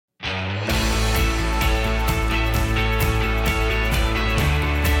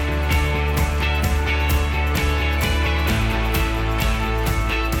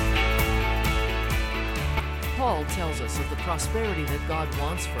prosperity that God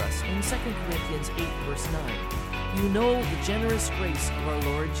wants for us in 2 Corinthians 8, verse 9. You know the generous grace of our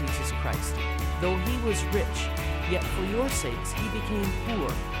Lord Jesus Christ. Though he was rich, yet for your sakes he became poor,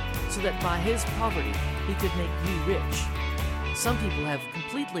 so that by his poverty he could make you rich. Some people have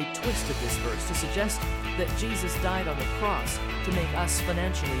completely twisted this verse to suggest that Jesus died on the cross to make us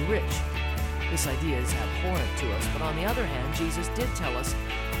financially rich. This idea is abhorrent to us, but on the other hand, Jesus did tell us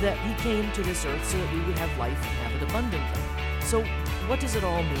that he came to this earth so that we would have life and have it abundantly. So what does it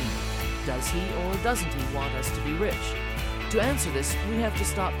all mean? Does he or doesn't he want us to be rich? To answer this, we have to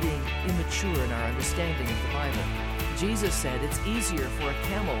stop being immature in our understanding of the Bible. Jesus said it's easier for a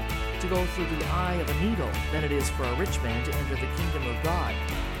camel to go through the eye of a needle than it is for a rich man to enter the kingdom of God.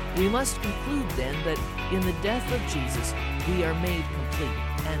 We must conclude then that in the death of Jesus, we are made complete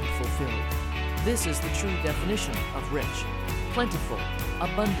and fulfilled. This is the true definition of rich: plentiful,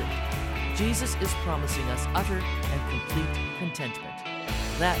 abundant. Jesus is promising us utter and complete contentment.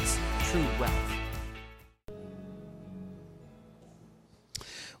 That's true wealth.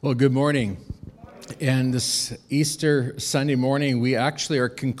 Well, good morning. And this Easter Sunday morning, we actually are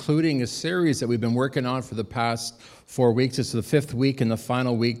concluding a series that we've been working on for the past 4 weeks. It's the 5th week and the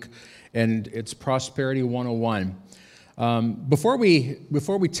final week, and it's Prosperity 101. Before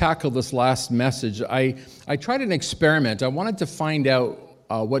we tackle this last message, I tried an experiment. I wanted to find out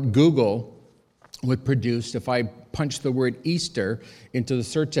what Google would produce if I punched the word Easter into the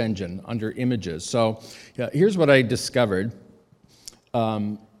search engine under images. So here's what I discovered.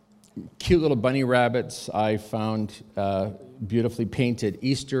 Cute little bunny rabbits I found beautifully painted,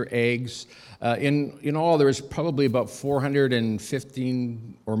 Easter eggs. In all, there was probably about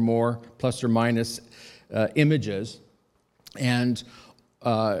 415 or more, plus or minus, images. And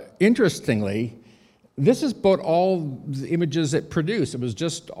interestingly, this is about all the images it produced. It was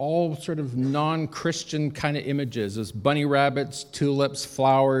just all sort of non-Christian kind of images. There's bunny rabbits, tulips,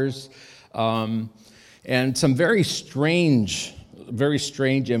 flowers, and some very strange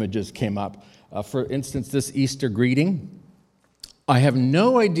images came up. For instance, this Easter greeting. I have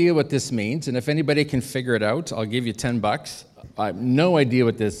no idea what this means, and if anybody can figure it out, I'll give you $10. I have no idea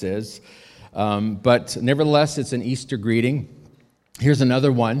what this is, but nevertheless, it's an Easter greeting. Here's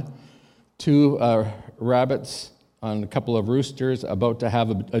another one. 2 rabbits on a couple of roosters about to have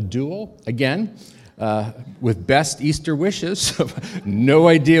a duel. Again, with best Easter wishes. No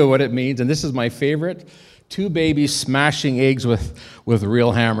idea what it means, and this is my favorite. 2 babies smashing eggs with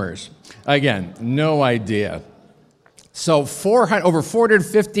real hammers. Again, no idea. So over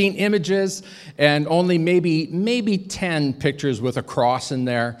 415 images and only maybe 10 pictures with a cross in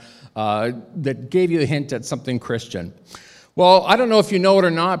there that gave you a hint at something Christian. Well, I don't know if you know it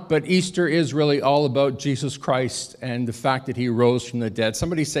or not, but Easter is really all about Jesus Christ and the fact that he rose from the dead.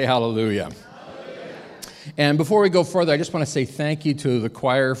 Somebody say hallelujah. And before we go further, I just want to say thank you to the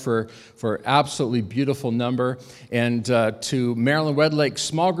choir for absolutely beautiful number, and to Marilyn Wedlake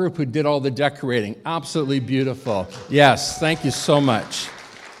small group who did all the decorating. Absolutely beautiful. Yes, thank you so much.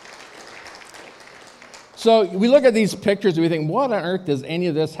 So we look at these pictures and we think, what on earth does any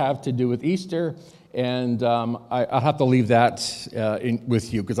of this have to do with Easter? And I'll have to leave that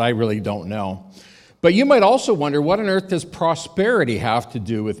with you because I really don't know. But you might also wonder, what on earth does prosperity have to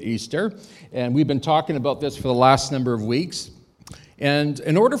do with Easter? And we've been talking about this for the last number of weeks. And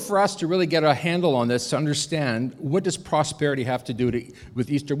in order for us to really get a handle on this, to understand what does prosperity have to do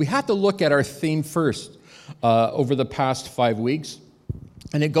with Easter, we have to look at our theme first over the past 5 weeks.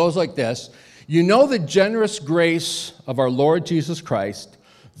 And it goes like this. You know the generous grace of our Lord Jesus Christ.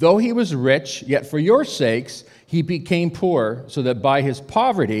 Though he was rich, yet for your sakes he became poor, so that by his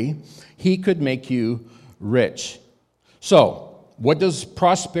poverty he could make you rich. So, what does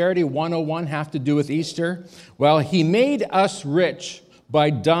Prosperity 101 have to do with Easter? Well, he made us rich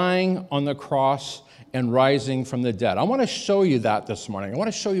by dying on the cross and rising from the dead. I want to show you that this morning. I want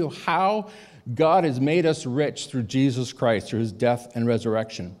to show you how God has made us rich through Jesus Christ, through his death and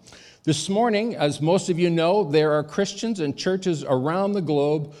resurrection. This morning, as most of you know, there are Christians and churches around the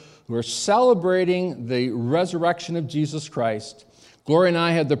globe who are celebrating the resurrection of Jesus Christ. Gloria and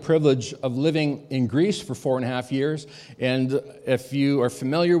I had the privilege of living in Greece for 4.5 years, and if you are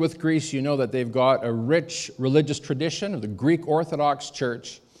familiar with Greece, you know that they've got a rich religious tradition of the Greek Orthodox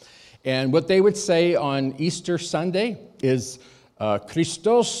Church. And what they would say on Easter Sunday is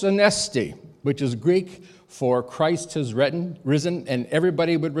Christos Anesti, which is Greek for Christ has risen, and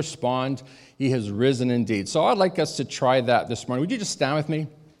everybody would respond, he has risen indeed. So I'd like us to try that this morning. Would you just stand with me?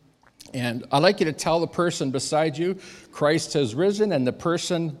 And I'd like you to tell the person beside you, Christ has risen, and the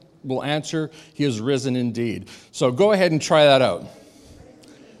person will answer, he has risen indeed. So go ahead and try that out.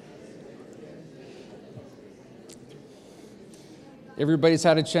 Everybody's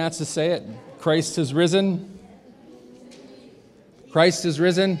had a chance to say it. Christ has risen. Christ is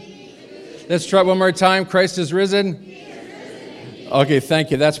risen. Let's try it one more time. Christ is risen. Okay,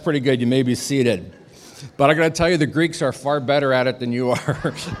 thank you. That's pretty good. You may be seated. But I got to tell you, the Greeks are far better at it than you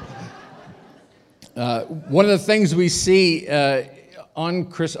are. One of the things we see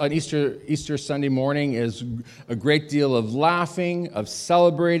on Easter Sunday morning is a great deal of laughing, of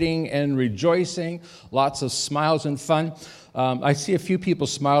celebrating and rejoicing, lots of smiles and fun. I see a few people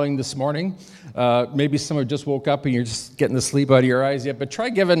smiling this morning. Maybe some have just woke up and you're just getting the sleep out of your eyes yet, but try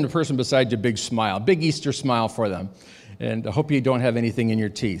giving the person beside you a big smile, big Easter smile for them. And I hope you don't have anything in your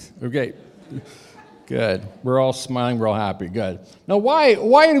teeth. Okay, good. We're all smiling, we're all happy, good. Now, why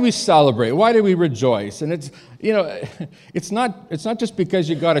do we celebrate? Why do we rejoice? And it's not just because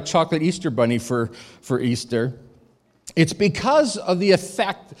you got a chocolate Easter bunny for Easter. It's because of the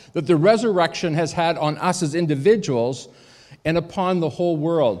effect that the resurrection has had on us as individuals and upon the whole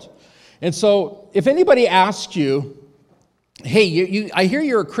world. And so if anybody asks you, hey, I hear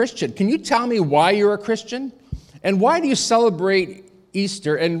you're a Christian. Can you tell me why you're a Christian? And why do you celebrate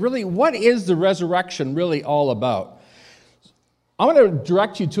Easter? And really, what is the resurrection really all about? I want to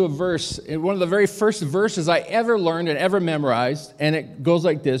direct you to a verse, one of the very first verses I ever learned and ever memorized, and it goes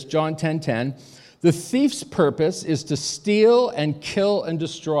like this, John 10:10. The thief's purpose is to steal and kill and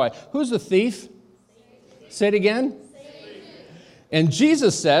destroy. Who's the thief? Say it again. And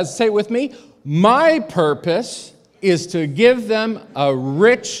Jesus says, say it with me, my purpose is to give them a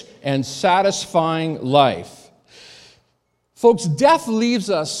rich and satisfying life. Folks, death leaves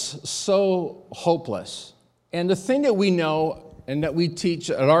us so hopeless. And the thing that we know and that we teach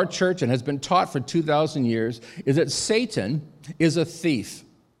at our church and has been taught for 2,000 years is that Satan is a thief.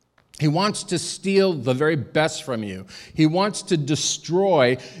 He wants to steal the very best from you. He wants to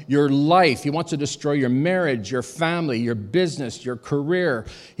destroy your life. He wants to destroy your marriage, your family, your business, your career.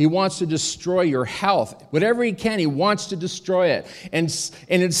 He wants to destroy your health. Whatever he can, he wants to destroy it. And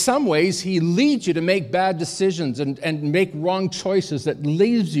in some ways, he leads you to make bad decisions and make wrong choices that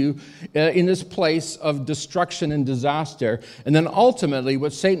leaves you in this place of destruction and disaster. And then ultimately,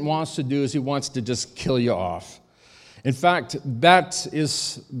 what Satan wants to do is he wants to just kill you off. In fact, that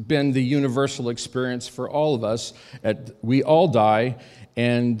has been the universal experience for all of us. We all die,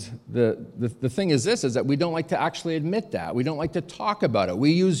 and the thing is this, is that we don't like to actually admit that. We don't like to talk about it. We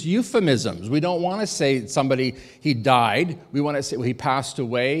use euphemisms. We don't want to say somebody, he died. We want to say, well, he passed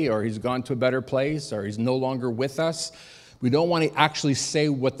away, or he's gone to a better place, or he's no longer with us. We don't want to actually say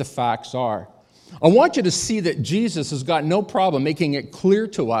what the facts are. I want you to see that Jesus has got no problem making it clear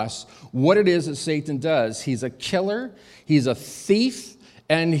to us what it is that Satan does. He's a killer, he's a thief,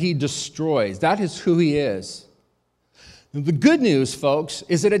 and he destroys. That is who he is. The good news, folks,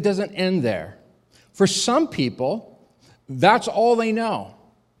 is that it doesn't end there. For some people, that's all they know.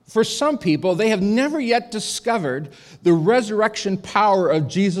 For some people, they have never yet discovered the resurrection power of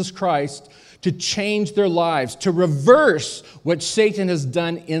Jesus Christ to change their lives, to reverse what Satan has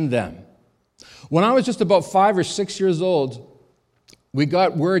done in them. When I was just about 5 or 6 years old, we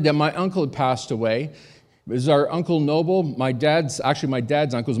got word that my uncle had passed away. It was our Uncle Noble. My dad's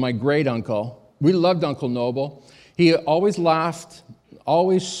uncle was my great uncle. We loved Uncle Noble. He always laughed,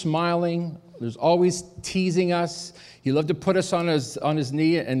 always smiling. There's always teasing us. He loved to put us on his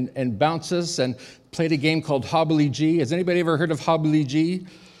knee and bounce us and played a game called Hobbly G. Has anybody ever heard of Hobbly G?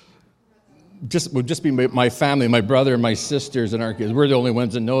 Would just be my family, my brother and my sisters and our kids. We're the only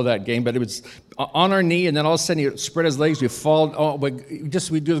ones that know that game. But it was on our knee, and then all of a sudden he'd spread his legs, we'd fall. Oh, we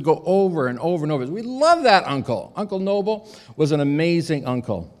just go over and over and over. We love that uncle. Uncle Noble was an amazing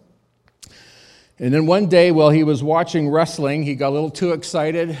uncle. And then one day, while he was watching wrestling, he got a little too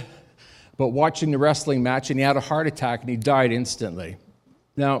excited about watching the wrestling match, and he had a heart attack, and he died instantly.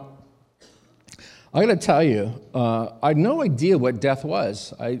 Now, I got to tell you, I had no idea what death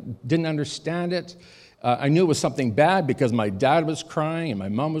was. I didn't understand it. I knew it was something bad because my dad was crying, and my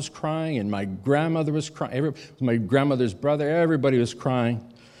mom was crying, and my grandmother was crying. My grandmother's brother, everybody was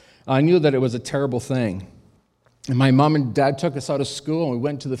crying. I knew that it was a terrible thing. And my mom and dad took us out of school, and we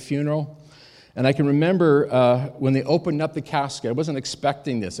went to the funeral. And I can remember when they opened up the casket, I wasn't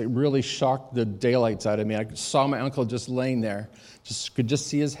expecting this. It really shocked the daylights out of me. I saw my uncle just laying there, could just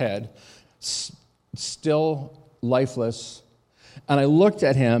see his head, still lifeless. And I looked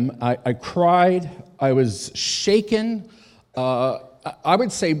at him, I cried, I was shaken. I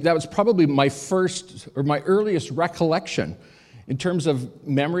would say that was probably my first or my earliest recollection. In terms of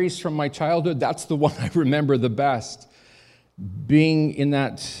memories from my childhood, that's the one I remember the best. Being in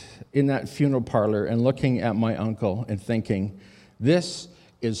that funeral parlor and looking at my uncle and thinking, this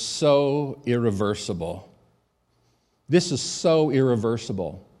is so irreversible. This is so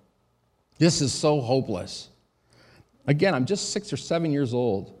irreversible. This is so hopeless. Again, I'm just 6 or 7 years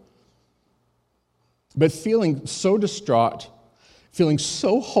old. But feeling so distraught, feeling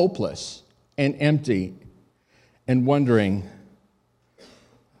so hopeless and empty, and wondering,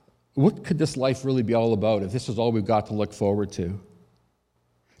 what could this life really be all about if this is all we've got to look forward to?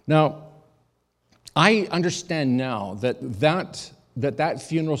 Now, I understand now that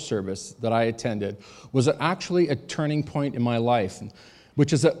funeral service that I attended was actually a turning point in my life,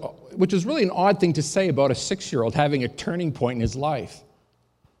 which is really an odd thing to say about a 6-year-old having a turning point in his life.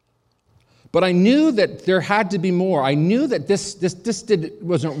 But I knew that there had to be more. I knew that this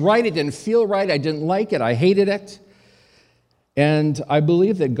wasn't right. It didn't feel right. I didn't like it. I hated it. And I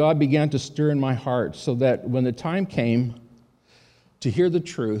believe that God began to stir in my heart so that when the time came to hear the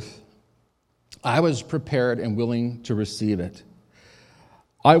truth, I was prepared and willing to receive it.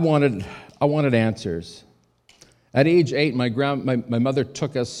 I wanted answers. At age 8, my mother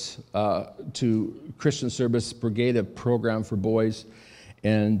took us to Christian Service Brigade, a program for boys.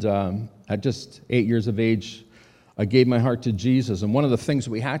 And at just 8 years of age, I gave my heart to Jesus. And one of the things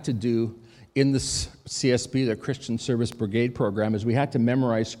we had to do in the CSB, the Christian Service Brigade program, is we had to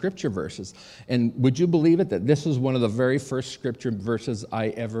memorize scripture verses. And would you believe it that this is one of the very first scripture verses I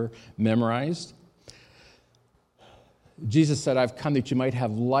ever memorized? Jesus said, I've come that you might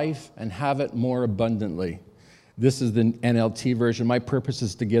have life and have it more abundantly. This is the NLT version. My purpose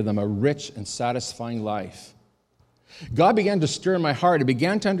is to give them a rich and satisfying life. God began to stir in my heart. I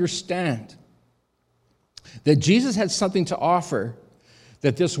began to understand that Jesus had something to offer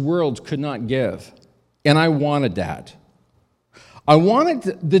that this world could not give. And I wanted that. I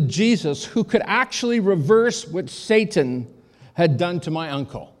wanted the Jesus who could actually reverse what Satan had done to my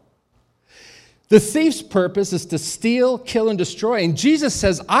uncle. The thief's purpose is to steal, kill, and destroy. And Jesus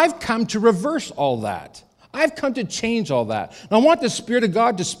says, I've come to reverse all that. I've come to change all that. And I want the Spirit of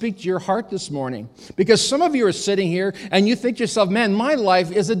God to speak to your heart this morning, because some of you are sitting here and you think to yourself, man, my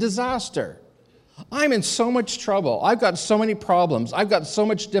life is a disaster. I'm in so much trouble. I've got so many problems. I've got so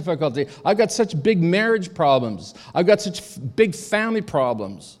much difficulty. I've got such big marriage problems. I've got such big family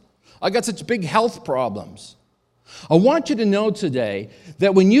problems. I've got such big health problems. I want you to know today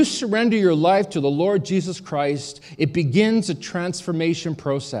that when you surrender your life to the Lord Jesus Christ, it begins a transformation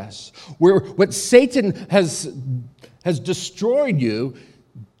process where what Satan has destroyed you,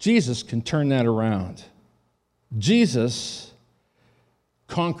 Jesus can turn that around. Jesus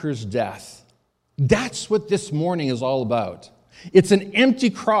conquers death. That's what this morning is all about. It's an empty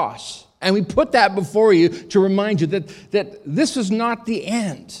cross, and we put that before you to remind you that this is not the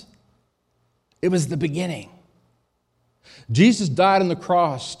end. It was the beginning. Jesus died on the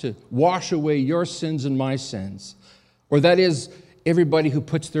cross to wash away your sins and my sins, or that is, everybody who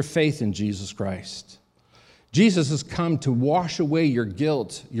puts their faith in Jesus Christ. Jesus has come to wash away your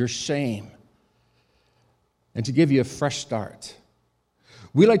guilt, your shame, and to give you a fresh start.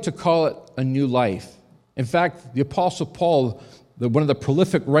 We like to call it a new life. In fact, the Apostle Paul, one of the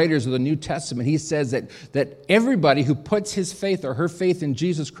prolific writers of the New Testament, he says that everybody who puts his faith or her faith in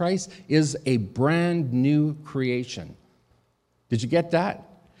Jesus Christ is a brand new creation. Did you get that?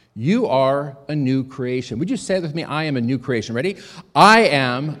 You are a new creation. Would you say it with me? I am a new creation. Ready? I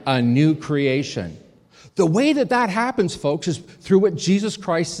am a new creation. The way that happens, folks, is through what Jesus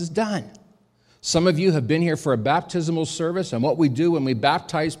Christ has done. Some of you have been here for a baptismal service, and what we do when we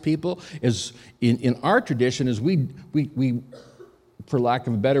baptize people is, in our tradition, is we for lack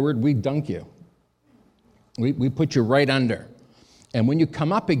of a better word, we dunk you. We put you right under. And when you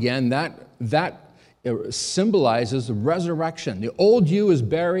come up again, that symbolizes the resurrection. The old you is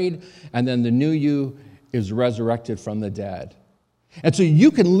buried, and then the new you is resurrected from the dead. And so you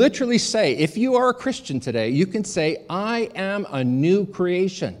can literally say, if you are a Christian today, you can say, I am a new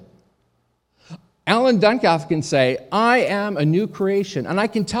creation. Alan Duncalf can say, I am a new creation. And I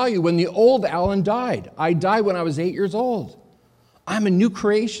can tell you, when the old Alan died, I died when I was 8 years old. I'm a new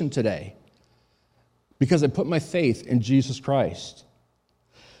creation today because I put my faith in Jesus Christ.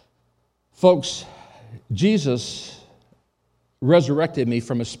 Folks, Jesus resurrected me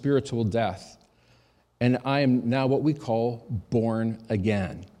from a spiritual death, and I am now what we call born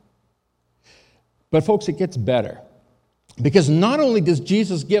again. But folks, it gets better, because not only does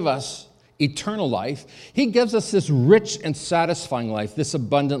Jesus give us eternal life, he gives us this rich and satisfying life, this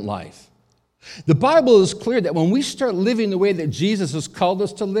abundant life. The Bible is clear that when we start living the way that Jesus has called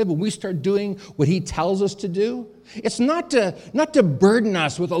us to live, when we start doing what he tells us to do, it's not to burden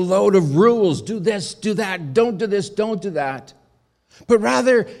us with a load of rules. Do this, do that, don't do this, don't do that. But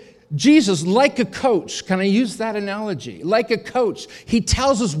rather, Jesus, like a coach, can I use that analogy? Like a coach, he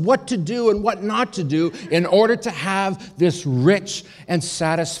tells us what to do and what not to do in order to have this rich and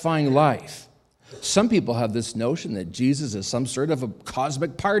satisfying life. Some people have this notion that Jesus is some sort of a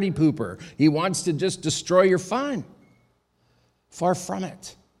cosmic party pooper. He wants to just destroy your fun. Far from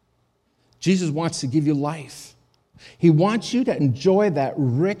it. Jesus wants to give you life. He wants you to enjoy that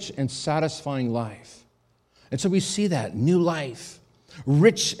rich and satisfying life. And so we see that new life.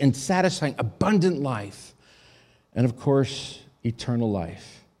 Rich and satisfying, abundant life, and of course, eternal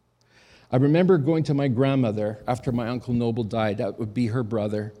life. I remember going to my grandmother after my Uncle Noble died. That would be her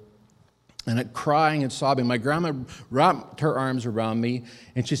brother. And crying and sobbing. My grandma wrapped her arms around me,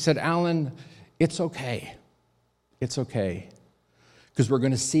 and she said, Alan, it's okay. It's okay, because we're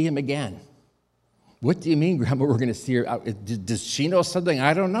going to see him again. What do you mean, Grandma, we're going to see her? Does she know something?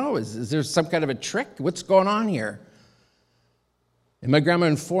 I don't know. Is there some kind of a trick? What's going on here? And my grandma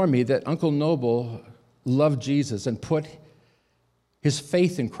informed me that Uncle Noble loved Jesus and put his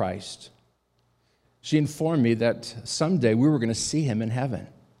faith in Christ. She informed me that someday we were going to see him in heaven.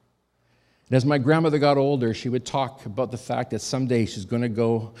 And as my grandmother got older, she would talk about the fact that someday she's going to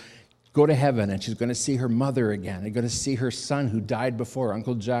go to heaven and she's going to see her mother again and going to see her son who died before,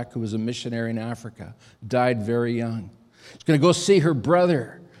 Uncle Jack, who was a missionary in Africa, died very young. She's going to go see her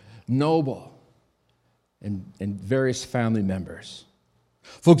brother, Noble, and various family members.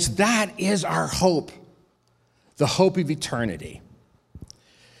 Folks, that is our hope, the hope of eternity.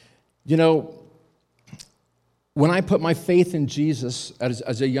 You know, when I put my faith in Jesus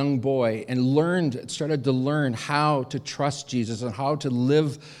as a young boy and started to learn how to trust Jesus and how to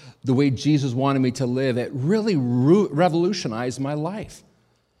live the way Jesus wanted me to live, it really revolutionized my life.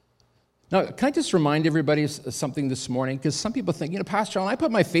 Now, can I just remind everybody of something this morning? Because some people think, Pastor Allen, I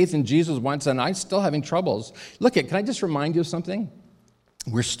put my faith in Jesus once and I'm still having troubles. Can I just remind you of something?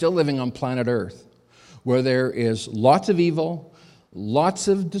 We're still living on planet Earth, where there is lots of evil, lots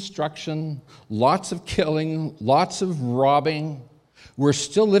of destruction, lots of killing, lots of robbing. We're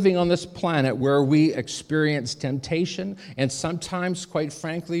still living on this planet where we experience temptation, and sometimes, quite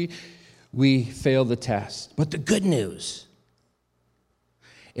frankly, we fail the test. But the good news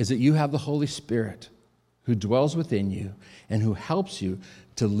is that you have the Holy Spirit who dwells within you and who helps you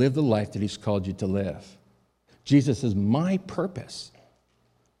to live the life that he's called you to live. Jesus says, my purpose,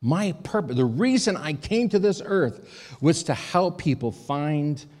 the reason I came to this earth was to help people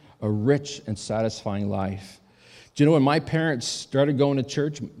find a rich and satisfying life. Do you know when my parents started going to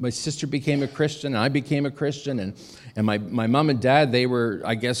church, my sister became a Christian, and I became a Christian, and my mom and dad, they were,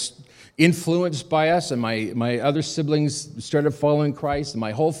 I guess, influenced by us, and my other siblings started following Christ, and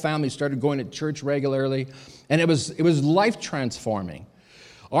my whole family started going to church regularly, and it was life transforming.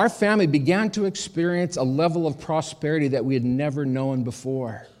 Our family began to experience a level of prosperity that we had never known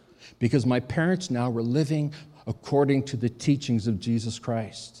before, because my parents now were living according to the teachings of Jesus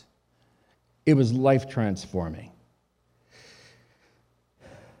Christ. It was life transforming.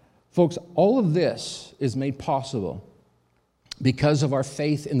 Folks, all of this is made possible because of our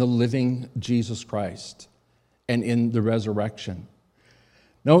faith in the living Jesus Christ and in the resurrection.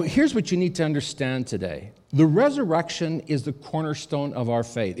 Now, here's what you need to understand today. The resurrection is the cornerstone of our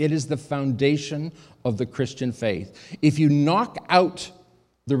faith. It is the foundation of the Christian faith. If you knock out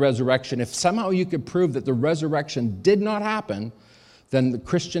the resurrection, if somehow you could prove that the resurrection did not happen, then the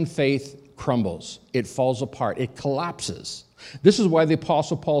Christian faith crumbles. It falls apart. It collapses. This is why the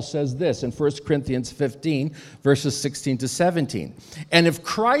Apostle Paul says this in 1 Corinthians 15, verses 16 to 17. And if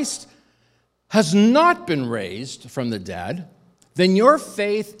Christ has not been raised from the dead, then your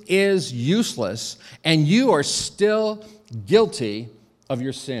faith is useless and you are still guilty of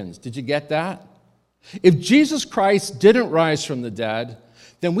your sins. Did you get that? If Jesus Christ didn't rise from the dead,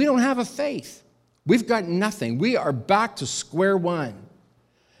 then we don't have a faith. We've got nothing. We are back to square one.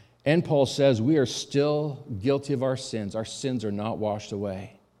 And Paul says we are still guilty of our sins. Our sins are not washed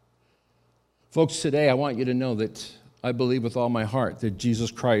away. Folks, today I want you to know that I believe with all my heart that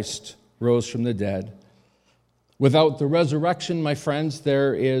Jesus Christ rose from the dead. Without the resurrection, my friends,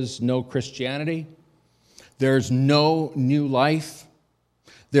 there is no Christianity. There's no new life.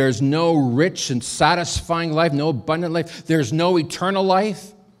 There's no rich and satisfying life, no abundant life. There's no eternal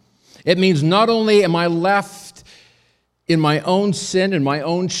life. It means not only am I left in my own sin and my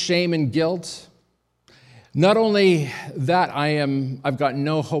own shame and guilt, not only that I've got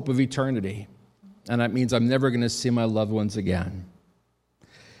no hope of eternity, and that means I'm never going to see my loved ones again.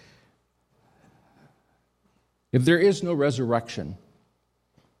 If there is no resurrection,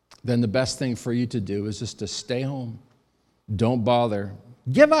 then the best thing for you to do is just to stay home. Don't bother.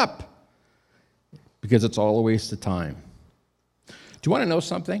 Give up, because it's all a waste of time. Do you want to know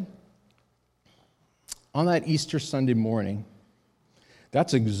something? on that Easter Sunday morning,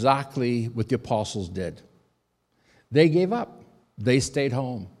 that's exactly what the apostles did. They gave up. They stayed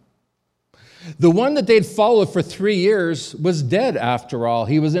home. The one that they'd followed for 3 years was dead after all.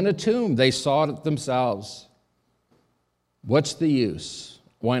 He was in a tomb. They saw it themselves. What's the use?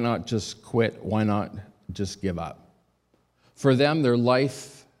 Why not just quit? Why not just give up? For them, their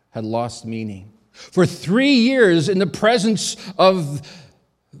life had lost meaning. For 3 years, in the presence of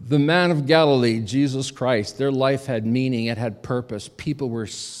the man of Galilee, Jesus Christ, their life had meaning. It had purpose. People were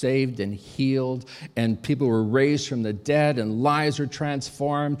saved and healed, and people were raised from the dead, and lives were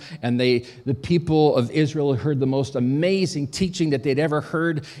transformed. And the people of Israel heard the most amazing teaching that they'd ever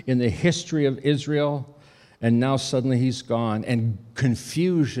heard in the history of Israel. And now suddenly he's gone, and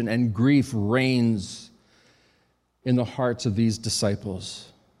confusion and grief reigns in the hearts of these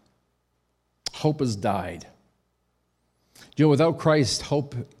disciples. Hope has died. You know, without Christ,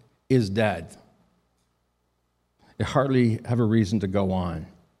 hope is dead. They hardly have a reason to go on.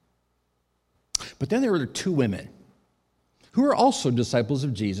 But then there were 2 women who were also disciples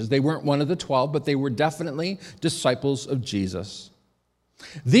of Jesus. They weren't one of the 12, but they were definitely disciples of Jesus.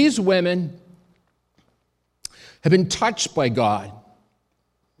 These women have been touched by God.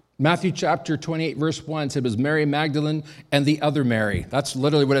 Matthew chapter 28, verse 1 said it was Mary Magdalene and the other Mary. That's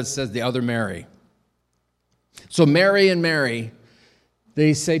literally what it says, the other Mary. So Mary and Mary,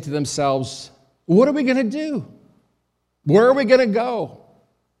 they say to themselves, what are we going to do? Where are we going to go?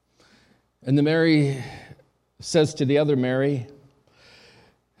 And the Mary says to the other Mary,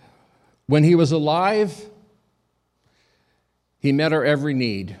 when he was alive, he met our every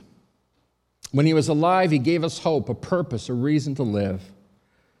need. When he was alive, he gave us hope, a purpose, a reason to live.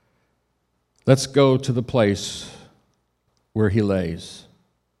 Let's go to the place where he lays.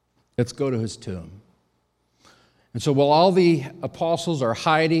 Let's go to his tomb. And so while all the apostles are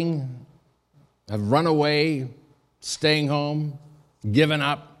hiding, have run away, staying home, given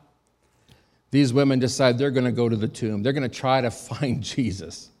up, these women decide they're going to go to the tomb. They're going to try to find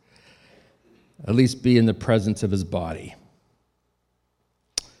Jesus, at least be in the presence of his body.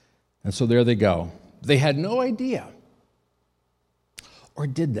 And so there they go. They had no idea. Or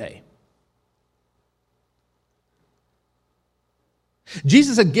did they?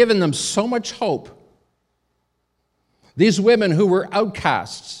 Jesus had given them so much hope. These women who were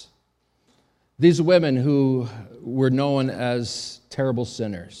outcasts, these women who were known as terrible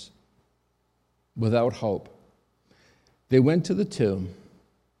sinners, without hope, they went to the tomb.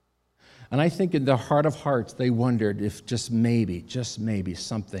 And I think in their heart of hearts, they wondered if just maybe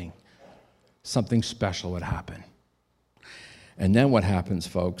something special would happen. And then what happens,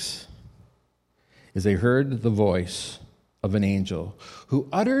 folks, is they heard the voice of an angel who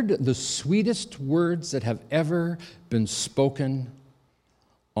uttered the sweetest words that have ever been spoken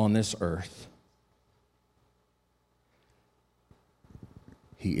on this earth.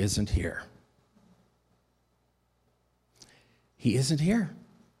 He isn't here. He isn't here.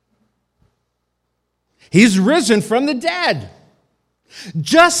 He's risen from the dead,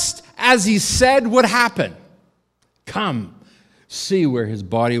 just as he said would happen. Come, see where his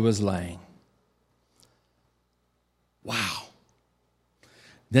body was laying. Wow.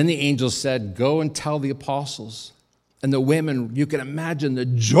 Then the angel said, go and tell the apostles. And the women, you can imagine the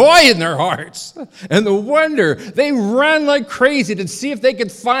joy in their hearts and the wonder. They ran like crazy to see if they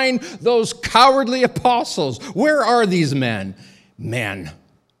could find those cowardly apostles. Where are these men? Men.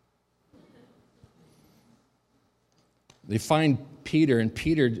 They find Peter, and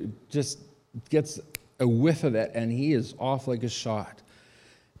Peter just gets a whiff of it, and he is off like a shot.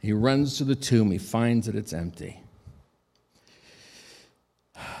 He runs to the tomb. He finds that it's empty.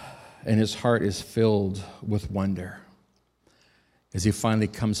 And his heart is filled with wonder as he finally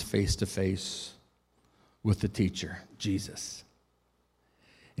comes face to face with the teacher, Jesus.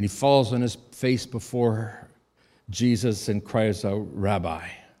 And he falls on his face before Jesus and cries out, Rabbi,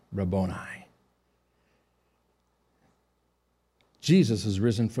 Rabboni. Jesus is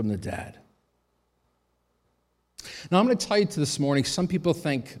risen from the dead. Now, I'm going to tell you this morning, some people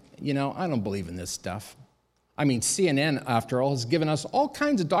think, I don't believe in this stuff. I mean, CNN, after all, has given us all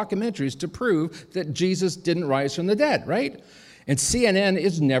kinds of documentaries to prove that Jesus didn't rise from the dead, right? And CNN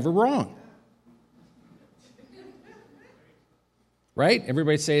is never wrong. Right?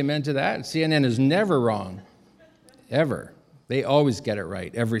 Everybody say amen to that? CNN is never wrong. Ever. They always get it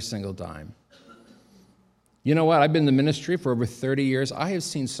right, every single time. You know what? I've been in the ministry for over 30 years. I have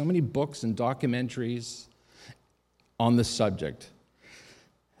seen so many books and documentaries on this subject.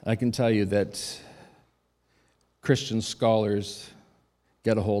 I can tell you that Christian scholars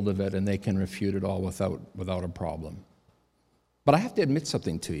get a hold of it and they can refute it all without a problem. But I have to admit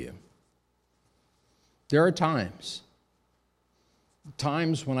something to you. There are times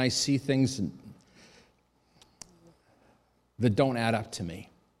when I see things that don't add up to me.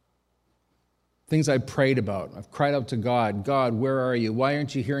 Things I prayed about. I've cried out to God, God, where are you? Why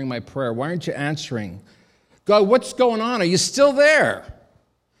aren't you hearing my prayer? Why aren't you answering? God, what's going on? Are you still there?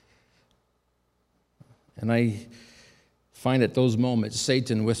 And I find at those moments,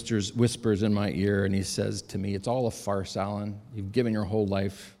 Satan whispers in my ear, and he says to me, it's all a farce, Alan. You've given your whole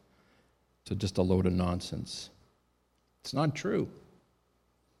life to just a load of nonsense. It's not true.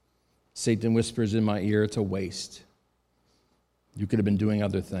 Satan whispers in my ear, it's a waste. You could have been doing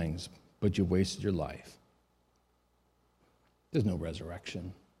other things, but you wasted your life. There's no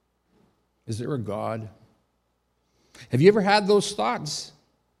resurrection. Is there a God? Have you ever had those thoughts?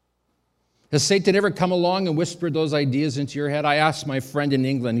 Has Satan ever come along and whispered those ideas into your head? I asked my friend in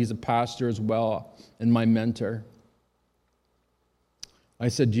England, he's a pastor as well, and my mentor. I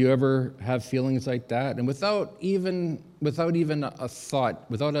said, do you ever have feelings like that? And without even a thought,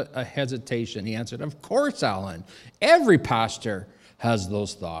 without a hesitation, he answered, of course, Alan. Every pastor has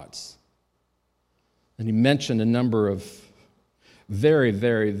those thoughts. And he mentioned a number of very,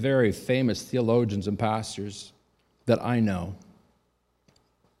 very, very famous theologians and pastors that I know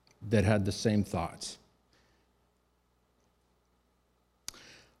that had the same thoughts.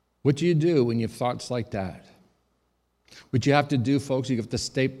 What do you do when you have thoughts like that? What you have to do, folks, you have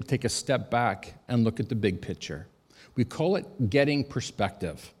to take a step back and look at the big picture. We call it getting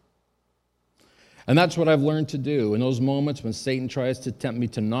perspective. And that's what I've learned to do. In those moments when Satan tries to tempt me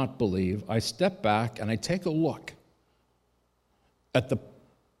to not believe, I step back and I take a look at the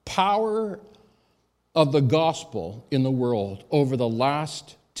power of the gospel in the world over the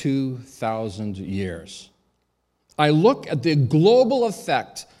last 2,000 years. I look at the global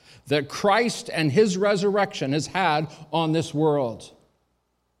effect that Christ and his resurrection has had on this world.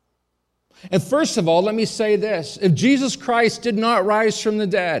 And first of all, let me say this. If Jesus Christ did not rise from the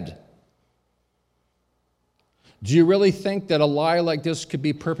dead, do you really think that a lie like this could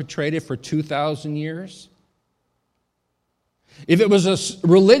be perpetrated for 2,000 years? If it was a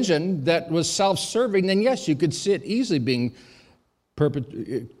religion that was self-serving, then yes, you could see it easily being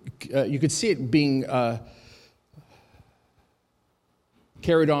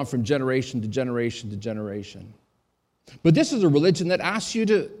carried on from generation to generation to generation. But this is a religion that asks you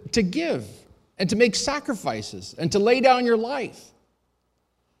to give and to make sacrifices and to lay down your life.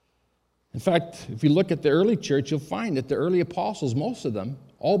 In fact, if you look at the early church, you'll find that the early apostles, most of them,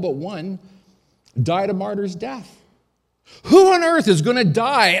 all but one, died a martyr's death. Who on earth is going to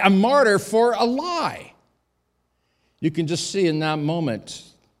die a martyr for a lie? You can just see in that moment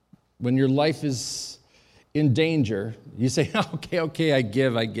when your life is in danger, you say, okay, I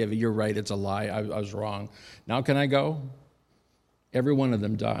give. You're right, it's a lie. I was wrong. Now can I go? Every one of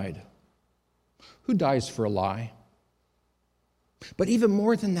them died. Who dies for a lie? But even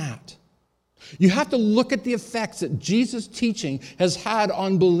more than that, you have to look at the effects that Jesus' teaching has had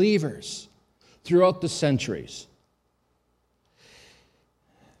on believers throughout the centuries.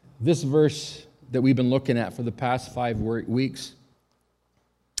 This verse that we've been looking at for the past 5 weeks,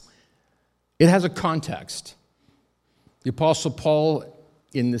 it has a context. The Apostle Paul,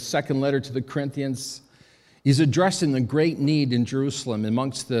 in the second letter to the Corinthians, he's addressing the great need in Jerusalem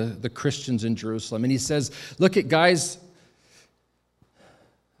amongst the Christians in Jerusalem. And he says, look at guys,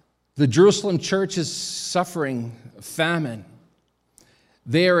 the Jerusalem church is suffering famine.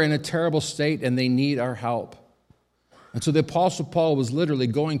 They are in a terrible state and they need our help. And so the Apostle Paul was literally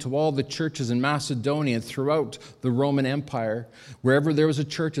going to all the churches in Macedonia and throughout the Roman Empire, wherever there was a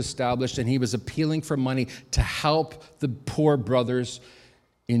church established, and he was appealing for money to help the poor brothers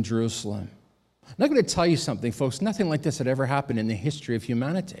in Jerusalem. I'm not going to tell you something, folks. Nothing like this had ever happened in the history of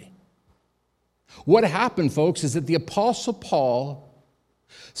humanity. What happened, folks, is that the Apostle Paul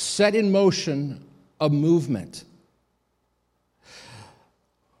set in motion a movement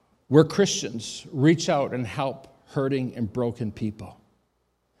where Christians reach out and help hurting and broken people.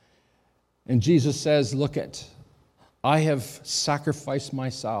 And Jesus says, look I have sacrificed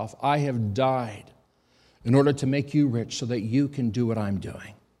myself. I have died in order to make you rich so that you can do what I'm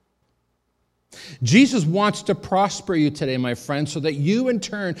doing. Jesus wants to prosper you today, my friend, so that you in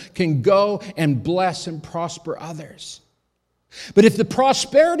turn can go and bless and prosper others. But if the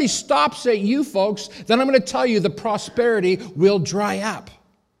prosperity stops at you, folks, then I'm going to tell you the prosperity will dry up.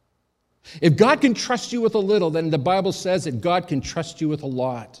 If God can trust you with a little, then the Bible says that God can trust you with a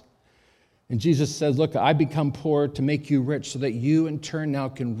lot. And Jesus says, look, I become poor to make you rich so that you in turn now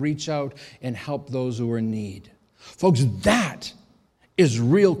can reach out and help those who are in need. Folks, that is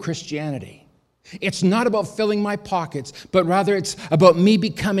real Christianity. It's not about filling my pockets, but rather it's about me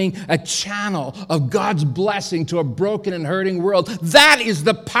becoming a channel of God's blessing to a broken and hurting world. That is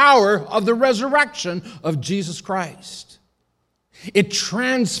the power of the resurrection of Jesus Christ. It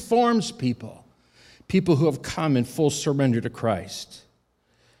transforms people who have come in full surrender to Christ.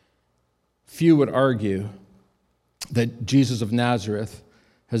 Few would argue that Jesus of Nazareth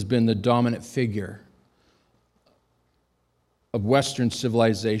has been the dominant figure of Western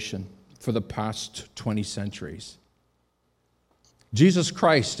civilization for the past 20 centuries. Jesus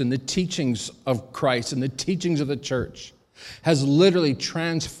Christ and the teachings of Christ and the teachings of the church has literally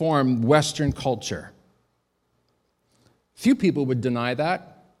transformed Western culture. Few people would deny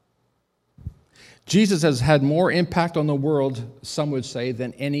that. Jesus has had more impact on the world, some would say,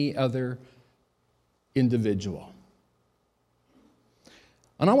 than any other individual.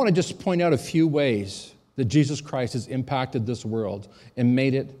 And I want to just point out a few ways that Jesus Christ has impacted this world and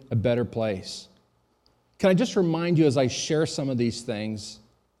made it a better place. Can I just remind you as I share some of these things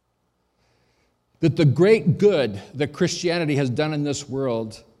that the great good that Christianity has done in this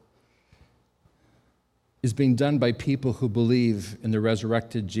world is being done by people who believe in the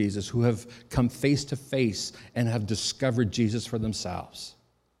resurrected Jesus, who have come face to face and have discovered Jesus for themselves.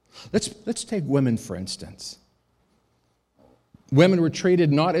 Let's take women, for instance. Women were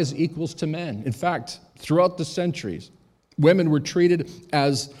treated not as equals to men. In fact, throughout the centuries, women were treated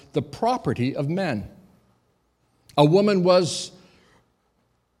as the property of men. A woman was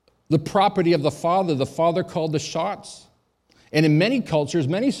the property of the father. The father called the shots. And in many cultures,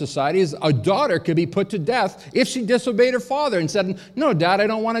 many societies, a daughter could be put to death if she disobeyed her father and said, "No, Dad, I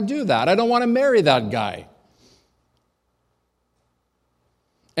don't want to do that. I don't want to marry that guy."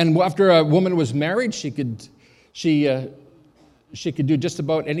 And after a woman was married, she could do just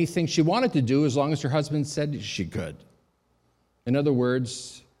about anything she wanted to do as long as her husband said she could. In other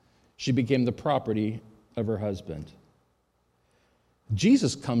words, she became the property of her husband.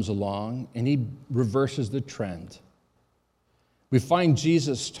 Jesus comes along and he reverses the trend. We find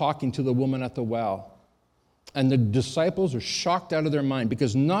Jesus talking to the woman at the well, and the disciples are shocked out of their mind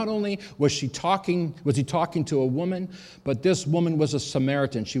because not only was he talking to a woman, but this woman was a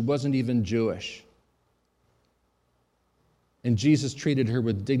Samaritan. She wasn't even Jewish. And Jesus treated her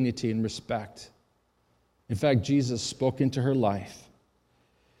with dignity and respect. In fact, Jesus spoke into her life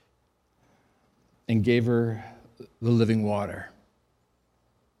and gave her the living water.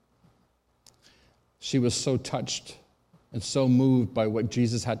 She was so touched and so moved by what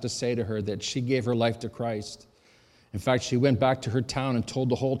Jesus had to say to her that she gave her life to Christ. In fact, she went back to her town and told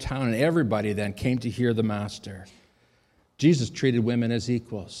the whole town, and everybody then came to hear the Master. Jesus treated women as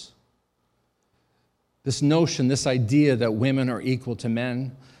equals. This notion, this idea that women are equal to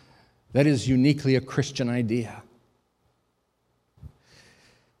men, that is uniquely a Christian idea.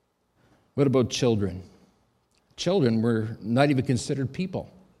 What about children? Children were not even considered people.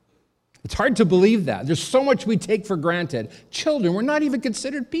 It's hard to believe that. There's so much we take for granted. Children were not even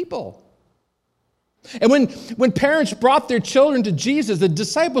considered people. And when parents brought their children to Jesus, the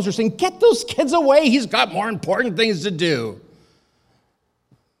disciples were saying, "Get those kids away. He's got more important things to do."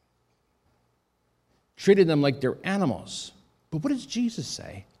 Treated them like they're animals. But what does Jesus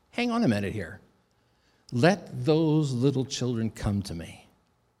say? Hang on a minute here. "Let those little children come to me,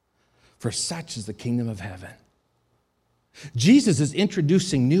 for such is the kingdom of heaven." Jesus is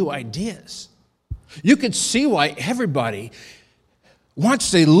introducing new ideas. You could see why everybody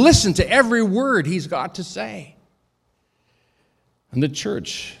wants to listen to every word he's got to say. And the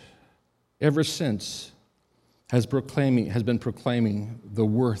church, ever since, has been proclaiming the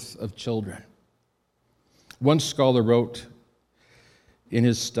worth of children. One scholar wrote in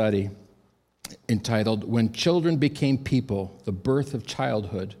his study entitled, "When Children Became People, the Birth of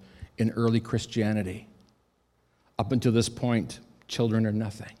Childhood in Early Christianity." Up until this point, children are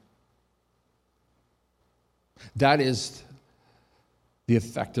nothing. That is the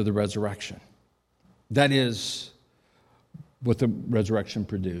effect of the resurrection. That is what the resurrection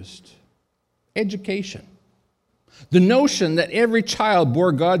produced. Education. The notion that every child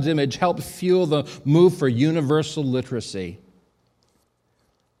bore God's image helped fuel the move for universal literacy.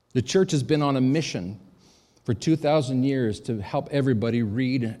 The church has been on a mission for 2,000 years to help everybody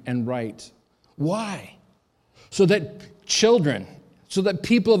read and write. Why? So that children, so that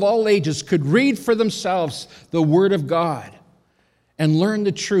people of all ages could read for themselves the Word of God and learn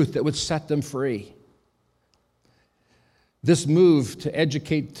the truth that would set them free. This move to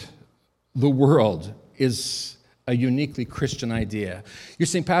educate the world is a uniquely Christian idea. You're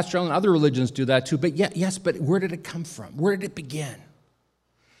saying, "Pastor Allen, other religions do that too," but yes, but where did it come from? Where did it begin?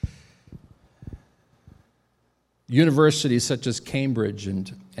 Universities such as Cambridge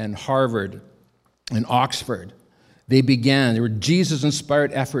and Harvard in Oxford. There were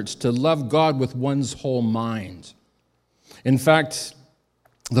Jesus-inspired efforts to love God with one's whole mind. In fact,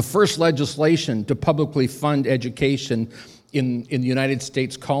 the first legislation to publicly fund education in the United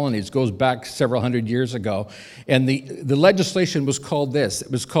States colonies goes back several hundred years ago. And the legislation was called this. It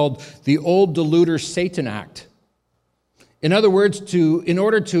was called the Old Deluder Satan Act. In other words, in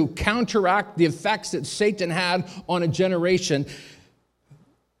order to counteract the effects that Satan had on a generation,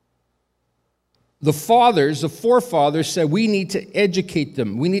 the forefathers said, we need to educate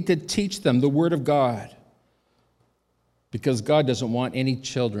them. We need to teach them the Word of God. Because God doesn't want any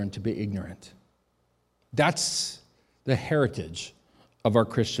children to be ignorant. That's the heritage of our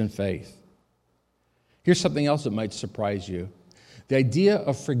Christian faith. Here's something else that might surprise you. The idea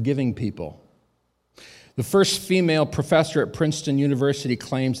of forgiving people. The first female professor at Princeton University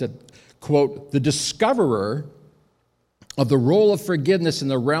claims that, quote, the discoverer of the role of forgiveness in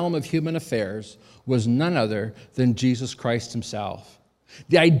the realm of human affairs was none other than Jesus Christ himself.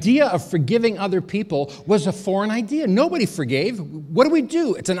 The idea of forgiving other people was a foreign idea. Nobody forgave. What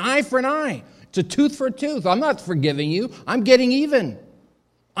do? It's an eye for an eye. It's a tooth for a tooth. I'm not forgiving you. I'm getting even.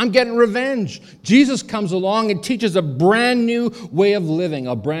 I'm getting revenge. Jesus comes along and teaches a brand new way of living,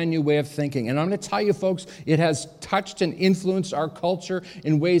 a brand new way of thinking. And I'm going to tell you, folks, it has touched and influenced our culture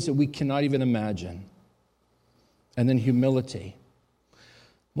in ways that we cannot even imagine. And then humility.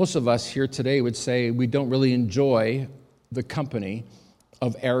 Most of us here today would say we don't really enjoy the company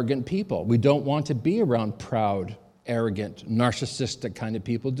of arrogant people. We don't want to be around proud, arrogant, narcissistic kind of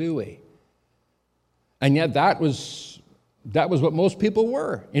people, do we? And yet that was what most people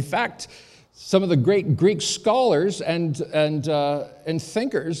were. In fact, some of the great Greek scholars and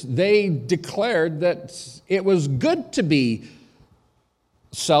thinkers, they declared that it was good to be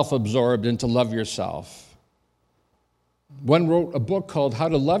self-absorbed and to love yourself. One wrote a book called How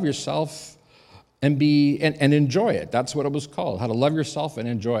to Love Yourself and enjoy it. That's what it was called, How to Love Yourself and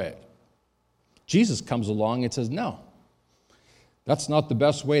Enjoy It. Jesus comes along and says, no, that's not the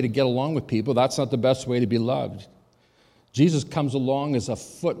best way to get along with people. That's not the best way to be loved. Jesus comes along as a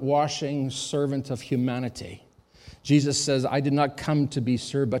foot-washing servant of humanity. Jesus says, I did not come to be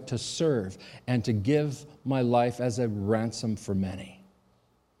served, but to serve and to give my life as a ransom for many.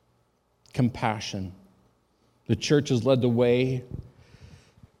 Compassion. The church has led the way,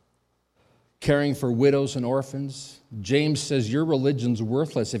 caring for widows and orphans. James says your religion's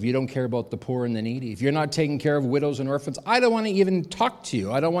worthless if you don't care about the poor and the needy. If you're not taking care of widows and orphans, I don't want to even talk to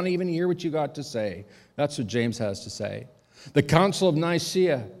you. I don't want to even hear what you got to say. That's what James has to say. The Council of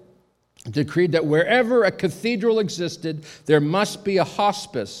Nicaea decreed that wherever a cathedral existed, there must be a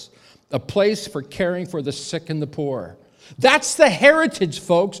hospice, a place for caring for the sick and the poor. That's the heritage,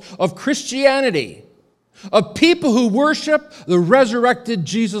 folks, of Christianity, of people who worship the resurrected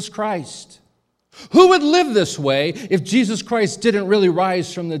Jesus Christ. Who would live this way if Jesus Christ didn't really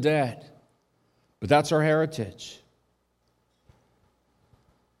rise from the dead? But that's our heritage.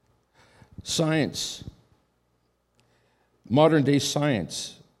 Science. Modern day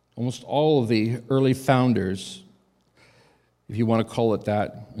science. Almost all of the early founders, if you want to call it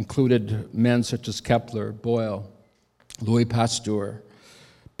that, included men such as Kepler, Boyle, Louis Pasteur,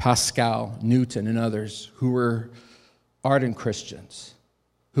 Pascal, Newton, and others who were ardent Christians,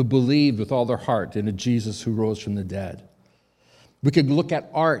 who believed with all their heart in a Jesus who rose from the dead. We could look at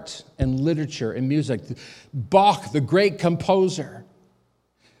art and literature and music. Bach, the great composer,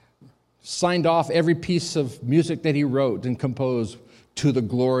 signed off every piece of music that he wrote and composed to the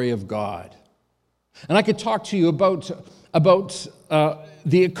glory of God. And I could talk to you about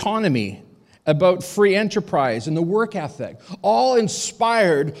the economy, about free enterprise and the work ethic, all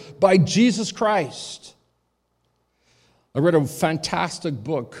inspired by Jesus Christ. I read a fantastic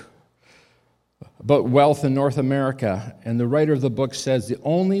book about wealth in North America, and the writer of the book says the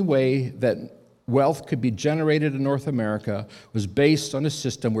only way that wealth could be generated in North America was based on a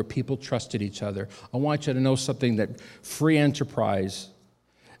system where people trusted each other. I want you to know something, that free enterprise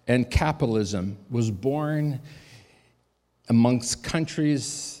and capitalism was born amongst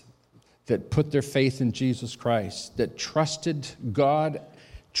countries that put their faith in Jesus Christ, that trusted God,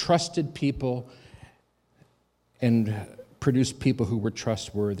 trusted people, and produced people who were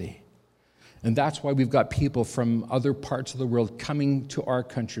trustworthy. And that's why we've got people from other parts of the world coming to our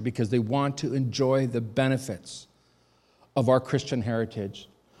country, because they want to enjoy the benefits of our Christian heritage.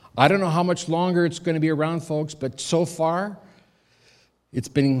 I don't know how much longer it's going to be around, folks, but so far it's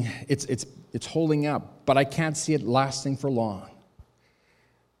holding up, but I can't see it lasting for long.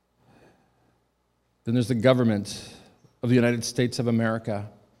 Then there's the government of the United States of America.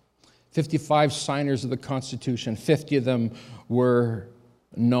 55 signers of the Constitution, 50 of them were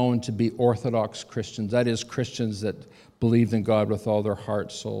known to be Orthodox Christians. That is, Christians that believed in God with all their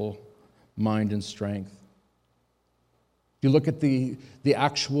heart, soul, mind, and strength. You look at the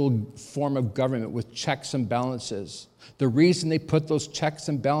actual form of government with checks and balances. The reason they put those checks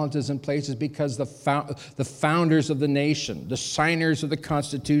and balances in place is because the founders of the nation, the signers of the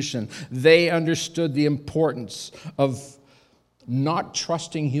Constitution, they understood the importance of not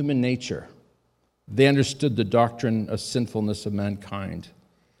trusting human nature. They understood the doctrine of sinfulness of mankind.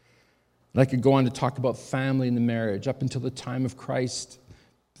 And I could go on to talk about family and the marriage. Up until the time of Christ,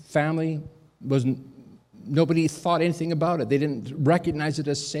 family wasn't. Nobody thought anything about it. They didn't recognize it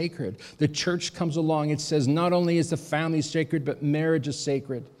as sacred. The church comes along and says not only is the family sacred, but marriage is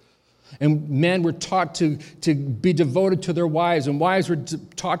sacred. And men were taught to be devoted to their wives, and wives were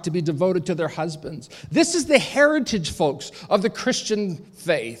taught to be devoted to their husbands. This is the heritage, folks, of the Christian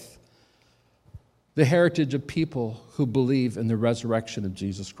faith. The heritage of people who believe in the resurrection of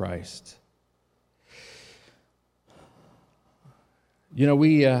Jesus Christ. You know,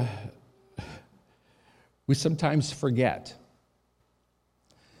 we sometimes forget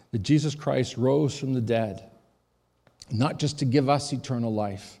that Jesus Christ rose from the dead, not just to give us eternal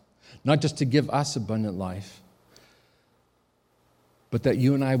life, not just to give us abundant life, but that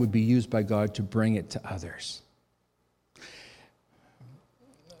you and I would be used by God to bring it to others.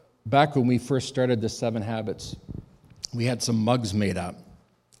 Back when we first started the 7 Habits, we had some mugs made up.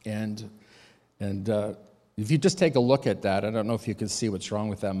 And if you just take a look at that, I don't know if you can see what's wrong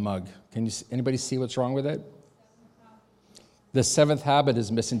with that mug. Anybody see what's wrong with it? The 7th habit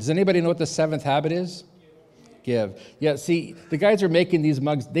is missing. Does anybody know what the 7th habit is? Give. Yeah, see, the guys who are making these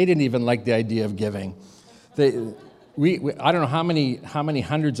mugs, they didn't even like the idea of giving. I don't know how many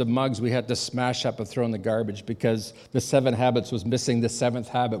hundreds of mugs we had to smash up and throw in the garbage because the 7 habits was missing the 7th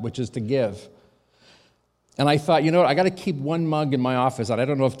habit, which is to give. And I thought, you know what, I got to keep one mug in my office. And I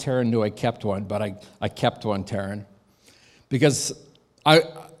don't know if Taryn knew I kept one, but I kept one, Taryn. Because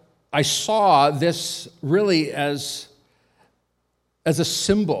I saw this really as a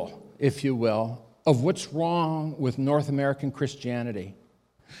symbol, if you will, of what's wrong with North American Christianity.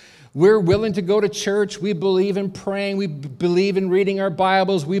 We're willing to go to church. We believe in praying. We believe in reading our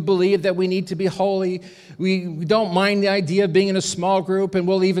Bibles. We believe that we need to be holy. We don't mind the idea of being in a small group, and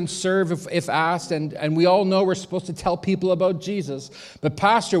we'll even serve if asked. And we all know we're supposed to tell people about Jesus. But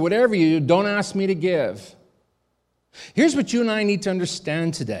Pastor, whatever you do, don't ask me to give. Here's what you and I need to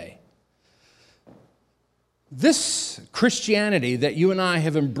understand today. This Christianity that you and I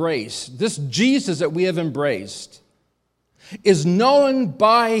have embraced, this Jesus that we have embraced, is known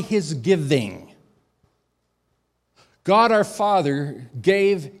by his giving. God our Father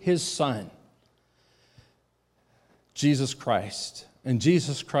gave his Son, Jesus Christ, and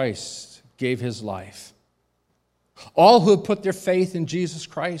Jesus Christ gave his life. All who have put their faith in Jesus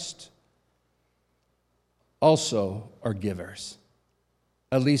Christ also are givers.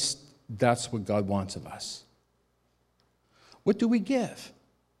 At least that's what God wants of us. What do we give?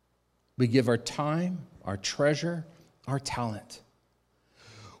 We give our time, our treasure, our talent.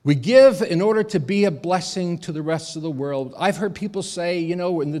 We give in order to be a blessing to the rest of the world. I've heard people say, you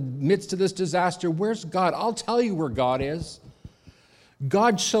know, in the midst of this disaster, where's God? I'll tell you where God is.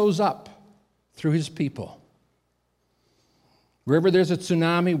 God shows up through his people. Wherever there's a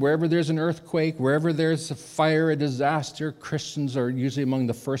tsunami, wherever there's an earthquake, wherever there's a fire, a disaster, Christians are usually among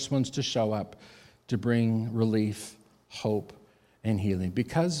the first ones to show up to bring relief, hope, and healing.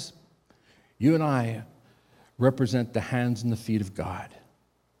 Because you and I represent the hands and the feet of God.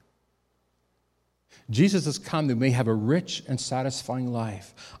 Jesus has come that we may have a rich and satisfying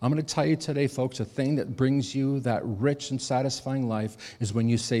life. I'm going to tell you today, folks, a thing that brings you that rich and satisfying life is when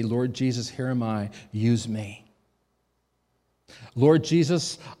you say, Lord Jesus, here am I, use me. Lord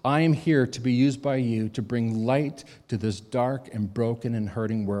Jesus, I am here to be used by you to bring light to this dark and broken and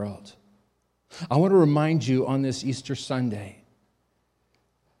hurting world. I want to remind you on this Easter Sunday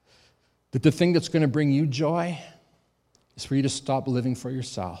that the thing that's going to bring you joy is for you to stop living for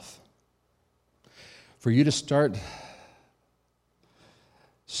yourself. For you to start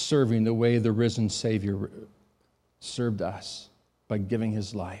serving the way the risen Savior served us by giving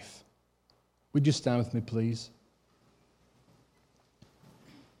his life. Would you stand with me, please?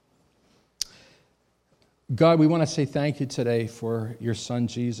 God, we want to say thank you today for your Son,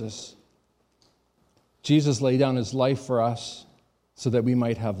 Jesus. Jesus laid down his life for us so that we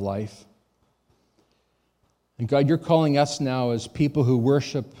might have life. And God, you're calling us now as people who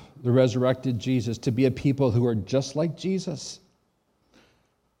worship the resurrected Jesus to be a people who are just like Jesus,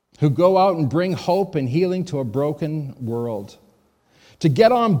 who go out and bring hope and healing to a broken world, to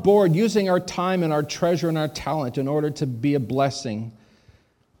get on board using our time and our treasure and our talent in order to be a blessing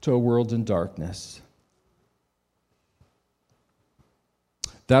to a world in darkness.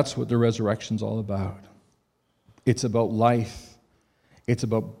 That's what the resurrection's all about. It's about life. It's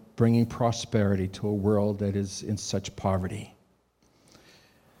about bringing prosperity to a world that is in such poverty.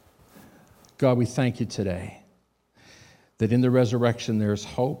 God, we thank you today that in the resurrection there's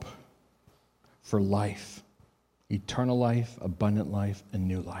hope for life, eternal life, abundant life, and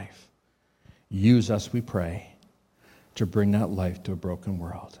new life. Use us, we pray, to bring that life to a broken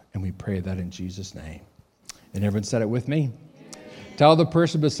world. And we pray that in Jesus' name. And everyone said it with me? Tell the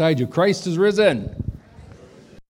person beside you, Christ is risen.